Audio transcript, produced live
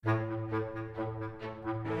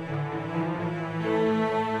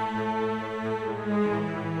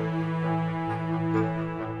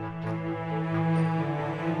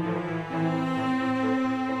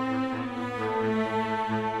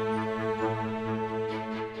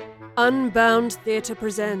Unbound Theatre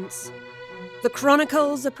presents The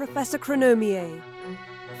Chronicles of Professor Chronomier,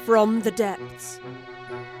 From the Depths.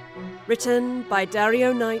 Written by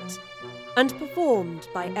Dario Knight and performed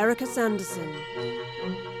by Erica Sanderson.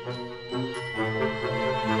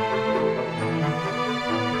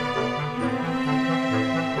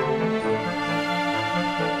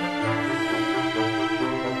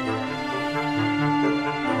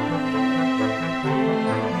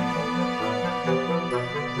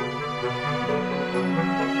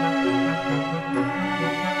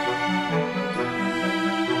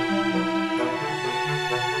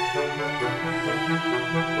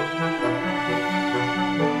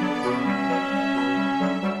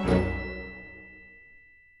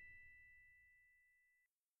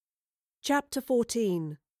 Chapter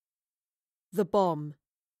 14. The Bomb.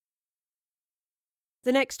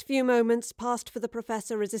 The next few moments passed for the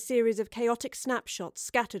Professor as a series of chaotic snapshots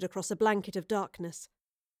scattered across a blanket of darkness.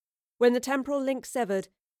 When the temporal link severed,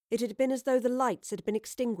 it had been as though the lights had been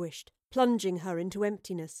extinguished, plunging her into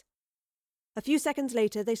emptiness. A few seconds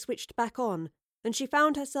later they switched back on, and she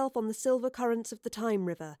found herself on the silver currents of the Time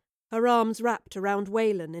River, her arms wrapped around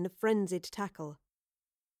Waylon in a frenzied tackle.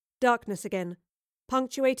 Darkness again,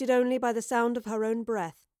 punctuated only by the sound of her own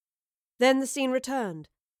breath. Then the scene returned,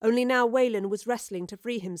 only now Waylon was wrestling to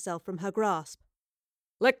free himself from her grasp.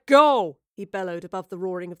 "Let go!" he bellowed above the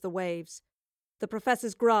roaring of the waves. The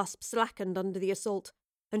Professor's grasp slackened under the assault,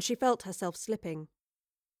 and she felt herself slipping.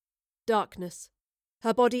 Darkness.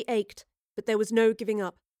 Her body ached, but there was no giving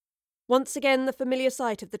up. Once again the familiar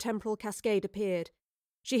sight of the temporal cascade appeared.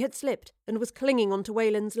 She had slipped and was clinging onto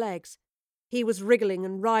Waylon's legs. He was wriggling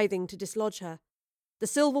and writhing to dislodge her. The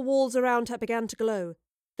silver walls around her began to glow.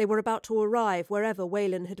 They were about to arrive wherever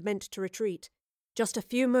Waylon had meant to retreat. Just a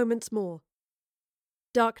few moments more.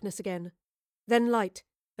 Darkness again. Then light,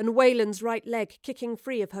 and Waylon's right leg kicking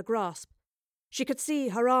free of her grasp. She could see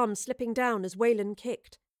her arm slipping down as Waylon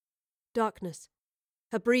kicked. Darkness.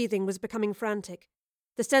 Her breathing was becoming frantic.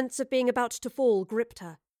 The sense of being about to fall gripped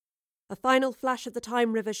her. A final flash of the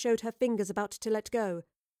Time River showed her fingers about to let go,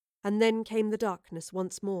 and then came the darkness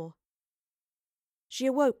once more. She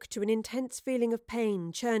awoke to an intense feeling of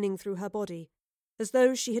pain churning through her body, as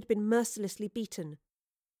though she had been mercilessly beaten.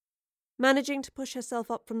 Managing to push herself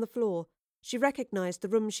up from the floor, she recognized the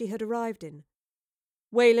room she had arrived in.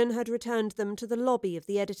 Waylon had returned them to the lobby of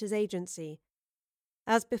the editor's agency.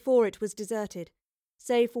 As before, it was deserted,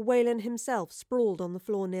 save for Waylon himself sprawled on the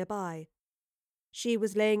floor nearby. She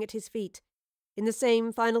was laying at his feet, in the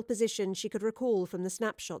same final position she could recall from the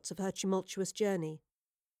snapshots of her tumultuous journey.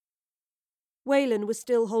 Waylon was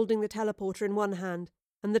still holding the teleporter in one hand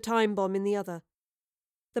and the time bomb in the other.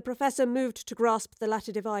 The Professor moved to grasp the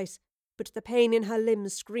latter device, but the pain in her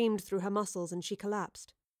limbs screamed through her muscles and she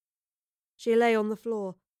collapsed. She lay on the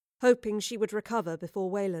floor, hoping she would recover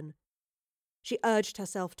before Waylon. She urged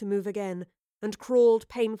herself to move again and crawled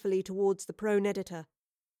painfully towards the prone editor.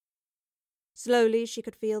 Slowly she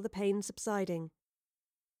could feel the pain subsiding.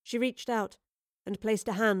 She reached out and placed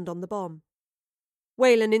a hand on the bomb.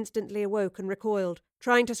 Waylon instantly awoke and recoiled,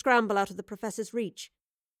 trying to scramble out of the Professor's reach.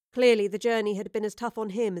 Clearly the journey had been as tough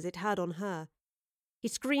on him as it had on her. He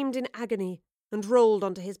screamed in agony and rolled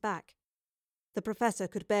onto his back. The Professor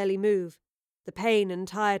could barely move, the pain and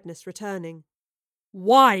tiredness returning.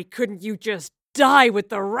 "Why couldn't you just die with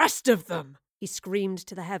the rest of them?" he screamed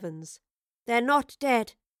to the heavens. "They're not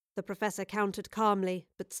dead," the Professor countered calmly,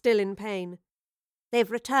 but still in pain. "They've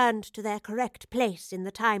returned to their correct place in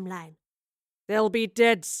the timeline." "They'll be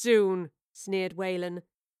dead soon," sneered Waylon,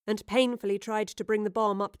 and painfully tried to bring the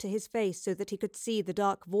bomb up to his face so that he could see the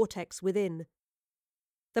dark vortex within.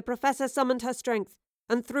 The Professor summoned her strength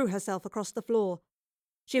and threw herself across the floor.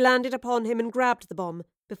 She landed upon him and grabbed the bomb,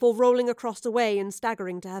 before rolling across away and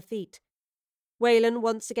staggering to her feet. Waylon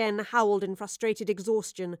once again howled in frustrated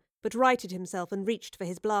exhaustion, but righted himself and reached for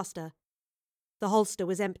his blaster. The holster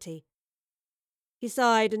was empty. He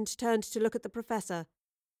sighed and turned to look at the Professor,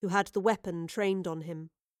 who had the weapon trained on him.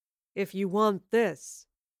 "If you want this,"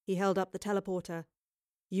 he held up the teleporter,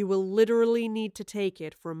 "you will literally need to take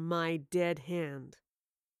it from my dead hand."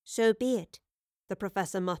 "So be it," the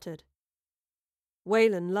Professor muttered.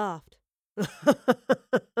 Waylon laughed.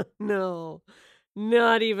 "No,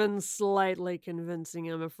 not even slightly convincing,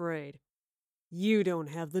 I'm afraid. You don't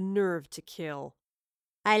have the nerve to kill."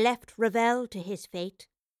 "I left Ravel to his fate,"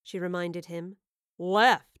 she reminded him.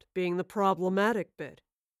 "Left being the problematic bit.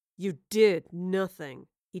 You did nothing,"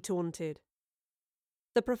 he taunted.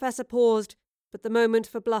 The Professor paused, but the moment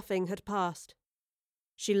for bluffing had passed.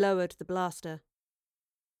 She lowered the blaster.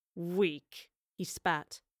 "Weak," he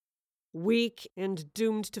spat. "Weak and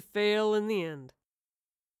doomed to fail in the end."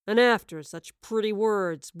 And after such pretty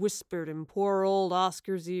words whispered in poor old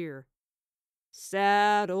Oscar's ear.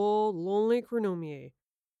 Sad old lonely Cronomier,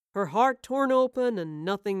 her heart torn open and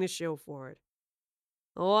nothing to show for it.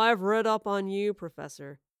 Oh, I've read up on you,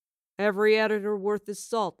 Professor. Every editor worth his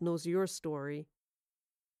salt knows your story.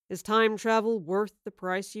 Is time travel worth the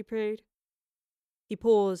price you paid? He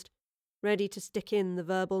paused, ready to stick in the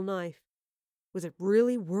verbal knife. Was it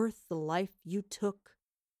really worth the life you took?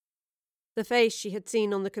 The face she had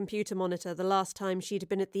seen on the computer monitor the last time she'd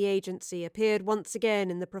been at the agency appeared once again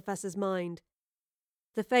in the professor's mind.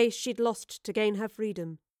 The face she'd lost to gain her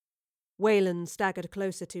freedom. Wayland staggered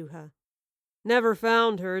closer to her. Never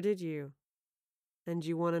found her, did you? And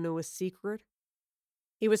you want to know a secret?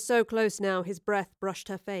 He was so close now his breath brushed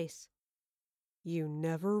her face. You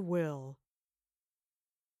never will.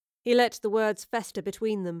 He let the words fester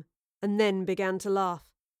between them, and then began to laugh.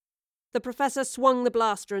 The professor swung the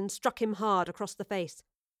blaster and struck him hard across the face.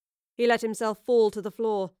 He let himself fall to the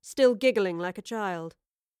floor, still giggling like a child.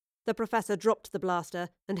 The professor dropped the blaster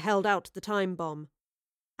and held out the time bomb.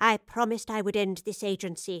 I promised I would end this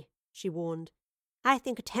agency, she warned. I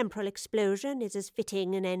think a temporal explosion is as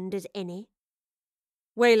fitting an end as any.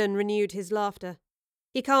 Wayland renewed his laughter.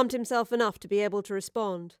 He calmed himself enough to be able to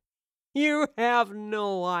respond. You have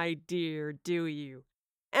no idea, do you?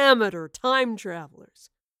 Amateur time travelers.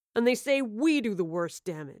 And they say we do the worst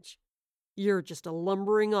damage. You're just a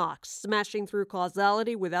lumbering ox smashing through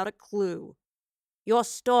causality without a clue. You're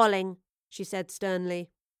stalling, she said sternly.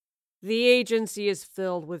 The agency is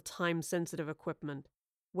filled with time-sensitive equipment,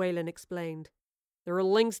 Wayland explained. There are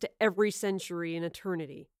links to every century in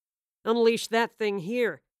eternity. Unleash that thing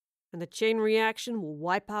here, and the chain reaction will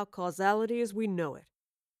wipe out causality as we know it.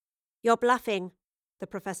 You're bluffing, the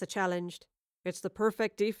professor challenged. It's the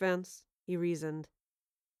perfect defense, he reasoned.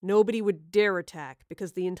 Nobody would dare attack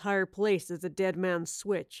because the entire place is a dead man's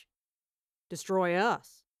switch. Destroy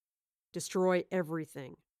us. Destroy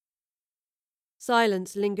everything.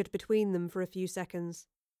 Silence lingered between them for a few seconds.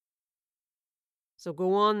 So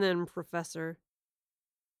go on then, Professor.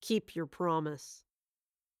 Keep your promise.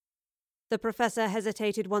 The professor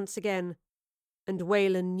hesitated once again, and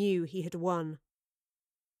Wayland knew he had won.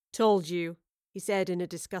 Told you, he said in a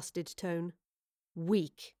disgusted tone.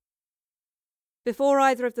 Weak. Before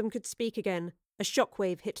either of them could speak again, a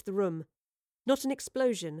shockwave hit the room. Not an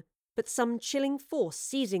explosion, but some chilling force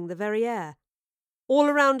seizing the very air. All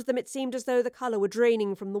around them it seemed as though the colour were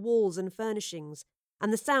draining from the walls and furnishings,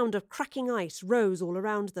 and the sound of cracking ice rose all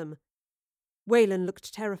around them. Wayland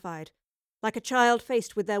looked terrified, like a child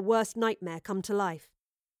faced with their worst nightmare come to life.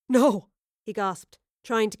 No, he gasped,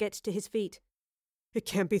 trying to get to his feet. It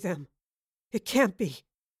can't be them. It can't be.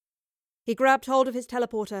 He grabbed hold of his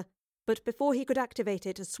teleporter, but before he could activate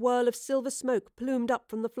it, a swirl of silver smoke plumed up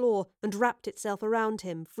from the floor and wrapped itself around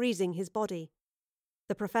him, freezing his body.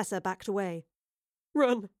 The professor backed away.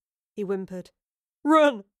 Run, he whimpered.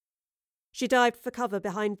 Run! She dived for cover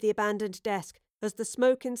behind the abandoned desk as the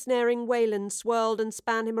smoke ensnaring Wayland swirled and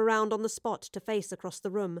span him around on the spot to face across the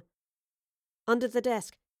room. Under the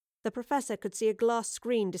desk, the professor could see a glass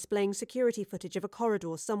screen displaying security footage of a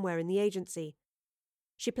corridor somewhere in the agency.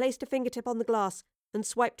 She placed a fingertip on the glass and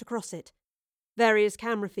swiped across it. Various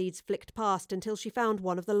camera feeds flicked past until she found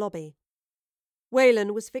one of the lobby.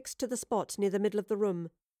 Wayland was fixed to the spot near the middle of the room,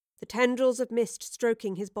 the tendrils of mist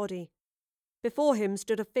stroking his body. Before him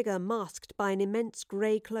stood a figure masked by an immense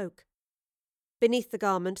grey cloak. Beneath the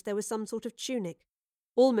garment there was some sort of tunic,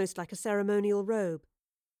 almost like a ceremonial robe.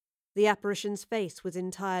 The apparition's face was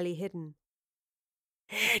entirely hidden.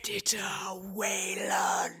 Editor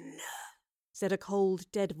Wayland, said a cold,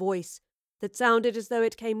 dead voice that sounded as though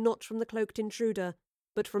it came not from the cloaked intruder,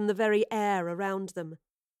 but from the very air around them.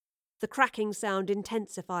 The cracking sound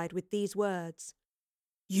intensified with these words.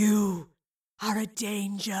 You are a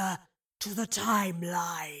danger to the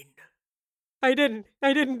timeline. I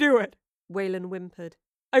didn't do it, Wayland whimpered.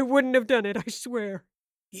 I wouldn't have done it, I swear.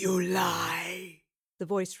 You lie, the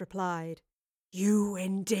voice replied. You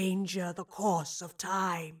endanger the course of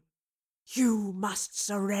time. You must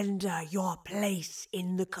surrender your place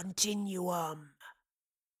in the continuum.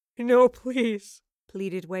 No, please,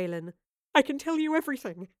 pleaded Wayland. I can tell you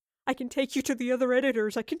everything. I can take you to the other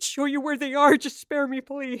editors. I can show you where they are. Just spare me,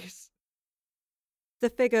 please. The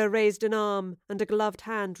figure raised an arm, and a gloved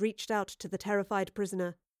hand reached out to the terrified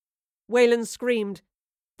prisoner. Wayland screamed,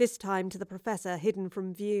 this time to the professor hidden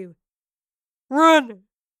from view. Run!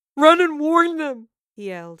 Run and warn them, he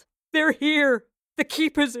yelled. They're here! The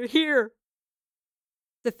keepers are here!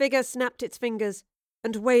 The figure snapped its fingers,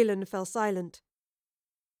 and Wayland fell silent.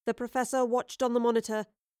 The professor watched on the monitor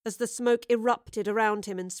as the smoke erupted around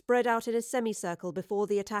him and spread out in a semicircle before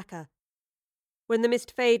the attacker. When the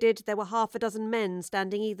mist faded, there were 6 men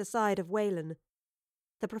standing either side of Wayland.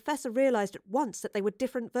 The professor realized at once that they were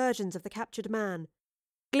different versions of the captured man,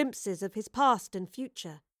 glimpses of his past and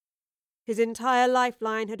future. His entire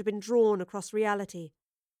lifeline had been drawn across reality.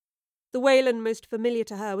 The Wayland most familiar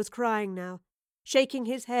to her was crying now, shaking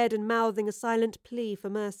his head and mouthing a silent plea for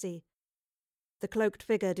mercy. The cloaked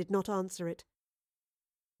figure did not answer it.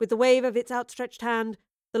 With the wave of its outstretched hand,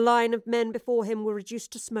 the line of men before him were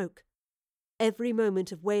reduced to smoke. Every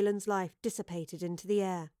moment of Wayland's life dissipated into the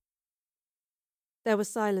air. There was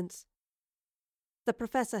silence. The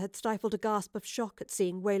professor had stifled a gasp of shock at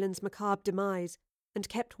seeing Wayland's macabre demise, and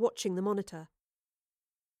kept watching the monitor.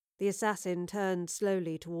 The assassin turned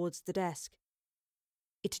slowly towards the desk.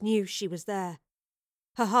 It knew she was there.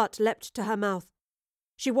 Her heart leapt to her mouth.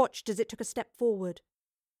 She watched as it took a step forward.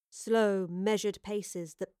 Slow, measured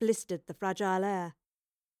paces that blistered the fragile air.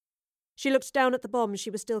 She looked down at the bomb she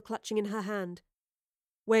was still clutching in her hand.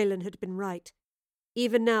 Wayland had been right.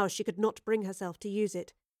 Even now she could not bring herself to use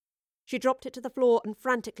it. She dropped it to the floor and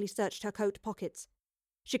frantically searched her coat pockets.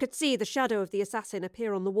 She could see the shadow of the assassin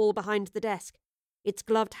appear on the wall behind the desk, its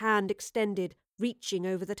gloved hand extended, reaching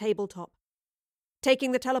over the tabletop.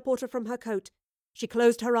 Taking the teleporter from her coat, she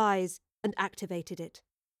closed her eyes and activated it.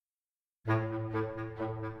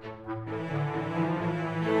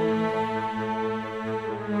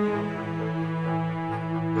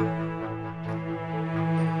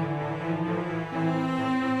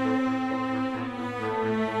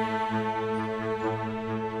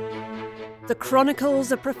 The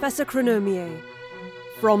Chronicles of Professor Chronomier,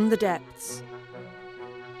 From the Depths.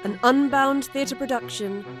 An Unbound theatre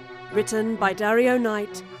production, written by Dario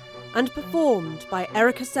Knight and performed by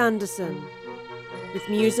Erica Sanderson, with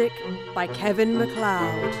music by Kevin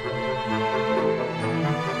MacLeod.